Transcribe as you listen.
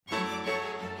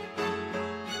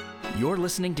You're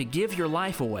listening to Give Your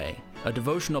Life Away, a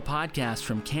devotional podcast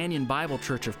from Canyon Bible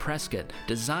Church of Prescott,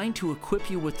 designed to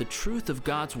equip you with the truth of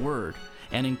God's Word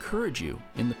and encourage you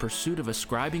in the pursuit of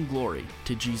ascribing glory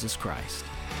to Jesus Christ.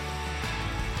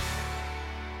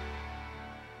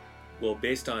 Well,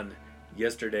 based on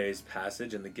yesterday's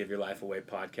passage in the Give Your Life Away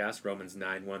podcast, Romans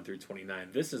 9, 1 through 29,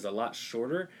 this is a lot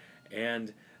shorter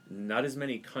and not as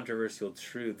many controversial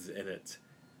truths in it.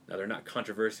 Now, they're not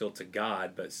controversial to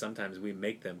God, but sometimes we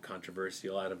make them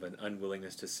controversial out of an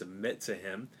unwillingness to submit to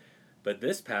Him. But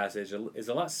this passage is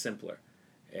a lot simpler,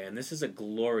 and this is a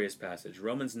glorious passage.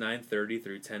 Romans 9:30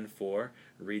 through 10:4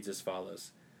 reads as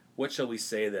follows. What shall we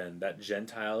say then? That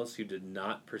Gentiles who did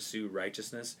not pursue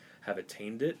righteousness have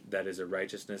attained it, that is a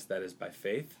righteousness that is by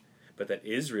faith, but that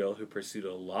Israel, who pursued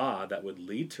a law that would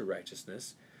lead to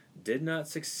righteousness, did not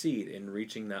succeed in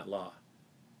reaching that law.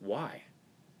 Why?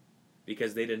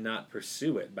 Because they did not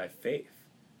pursue it by faith,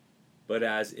 but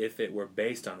as if it were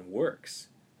based on works.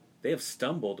 They have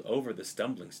stumbled over the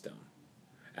stumbling stone.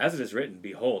 As it is written,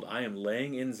 Behold, I am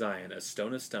laying in Zion a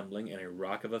stone of stumbling and a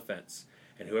rock of offense,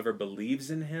 and whoever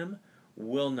believes in him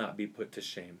will not be put to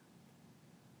shame.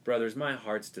 Brothers, my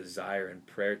heart's desire and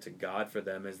prayer to God for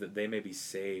them is that they may be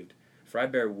saved. For I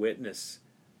bear witness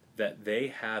that they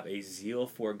have a zeal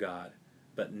for God,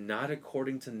 but not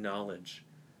according to knowledge.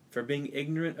 For being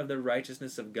ignorant of the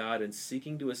righteousness of God and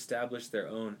seeking to establish their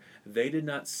own, they did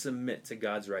not submit to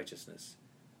God's righteousness.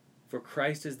 For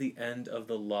Christ is the end of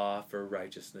the law for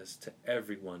righteousness to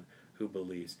everyone who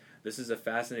believes. This is a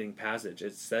fascinating passage.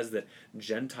 It says that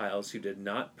Gentiles who did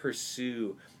not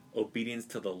pursue obedience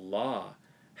to the law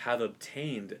have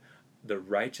obtained the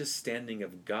righteous standing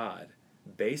of God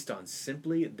based on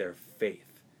simply their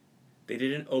faith. They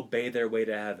didn't obey their way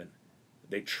to heaven.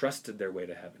 They trusted their way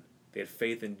to heaven. They had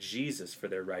faith in Jesus for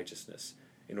their righteousness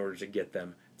in order to get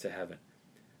them to heaven.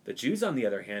 The Jews, on the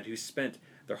other hand, who spent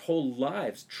their whole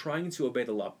lives trying to obey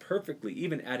the law perfectly,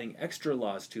 even adding extra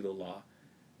laws to the law,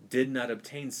 did not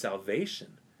obtain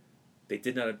salvation. They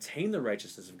did not obtain the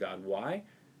righteousness of God. Why?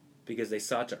 Because they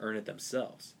sought to earn it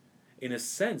themselves. In a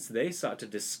sense, they sought to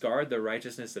discard the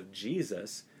righteousness of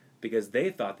Jesus because they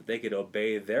thought that they could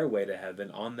obey their way to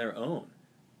heaven on their own.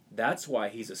 That's why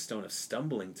he's a stone of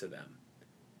stumbling to them.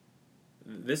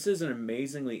 This is an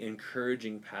amazingly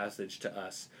encouraging passage to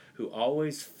us who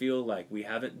always feel like we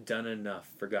haven't done enough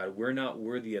for God. We're not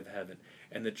worthy of heaven.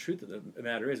 And the truth of the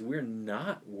matter is we're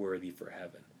not worthy for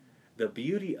heaven. The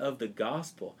beauty of the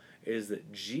gospel is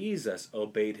that Jesus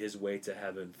obeyed his way to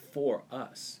heaven for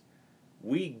us.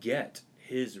 We get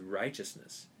his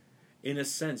righteousness. In a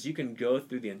sense, you can go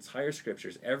through the entire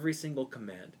scriptures, every single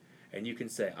command, and you can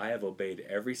say, I have obeyed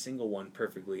every single one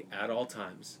perfectly at all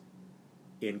times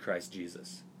in Christ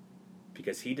Jesus.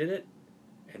 Because he did it,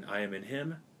 and I am in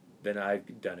him, then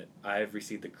I've done it. I have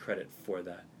received the credit for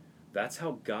that. That's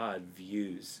how God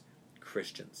views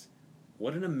Christians.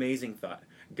 What an amazing thought.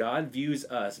 God views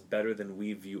us better than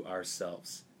we view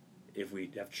ourselves if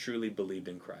we have truly believed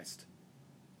in Christ.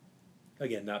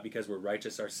 Again, not because we're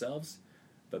righteous ourselves,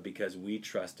 but because we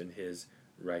trust in his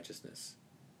righteousness.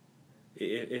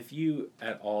 If you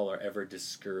at all are ever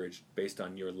discouraged based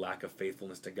on your lack of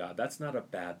faithfulness to God, that's not a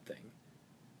bad thing.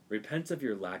 Repent of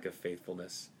your lack of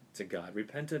faithfulness to God.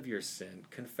 Repent of your sin.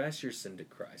 Confess your sin to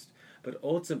Christ. But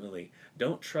ultimately,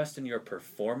 don't trust in your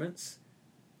performance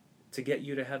to get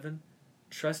you to heaven.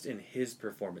 Trust in his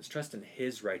performance. Trust in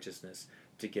his righteousness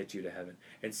to get you to heaven.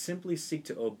 And simply seek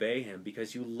to obey him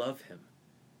because you love him.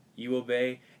 You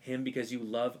obey him because you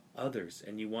love others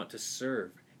and you want to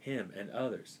serve him and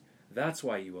others. That's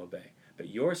why you obey. But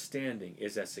your standing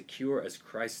is as secure as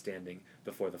Christ's standing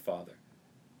before the Father.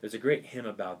 There's a great hymn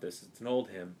about this. It's an old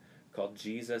hymn called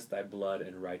Jesus, Thy Blood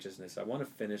and Righteousness. I want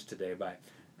to finish today by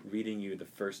reading you the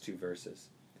first two verses.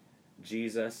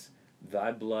 Jesus,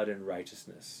 Thy blood and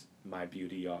righteousness, my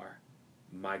beauty are,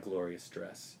 my glorious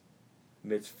dress.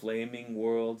 Midst flaming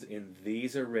worlds in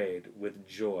these arrayed, with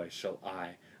joy shall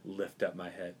I lift up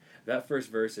my head. That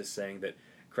first verse is saying that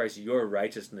Christ, your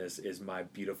righteousness is my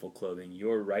beautiful clothing.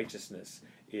 Your righteousness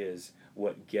is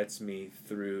what gets me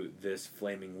through this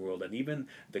flaming world. And even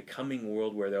the coming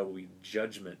world where there will be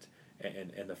judgment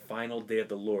and the final day of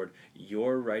the Lord,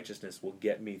 your righteousness will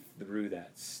get me through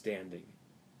that standing.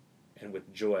 And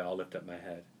with joy I'll lift up my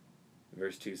head.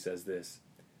 Verse 2 says this,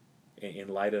 in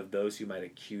light of those who might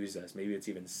accuse us, maybe it's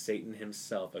even Satan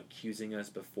himself accusing us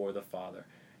before the Father,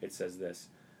 it says this,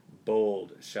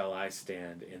 Bold shall I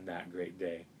stand in that great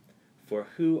day, for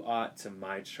who aught to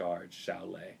my charge shall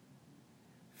lay?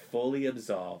 Fully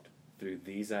absolved through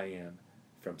these I am,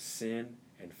 from sin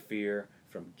and fear,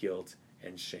 from guilt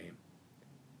and shame.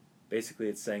 Basically,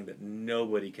 it's saying that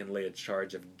nobody can lay a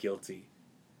charge of guilty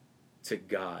to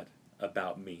God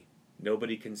about me.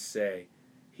 Nobody can say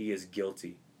he is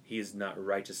guilty. He is not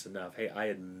righteous enough. Hey, I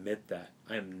admit that.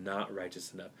 I am not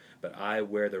righteous enough. But I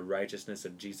wear the righteousness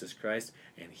of Jesus Christ,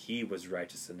 and he was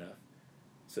righteous enough.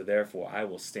 So therefore, I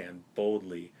will stand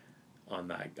boldly on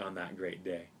that great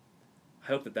day. I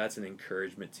hope that that's an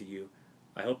encouragement to you.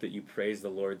 I hope that you praise the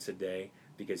Lord today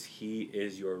because he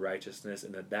is your righteousness,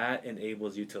 and that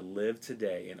enables you to live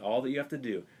today and all that you have to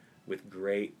do with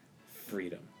great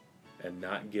freedom and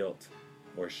not guilt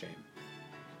or shame.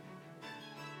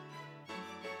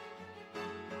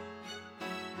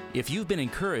 If you've been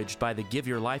encouraged by the Give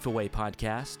Your Life Away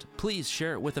podcast, please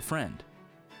share it with a friend.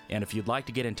 And if you'd like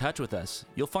to get in touch with us,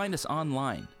 you'll find us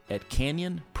online at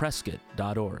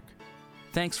canyonprescott.org.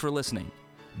 Thanks for listening.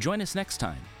 Join us next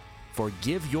time for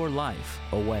Give Your Life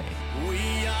Away. We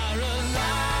are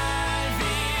alive.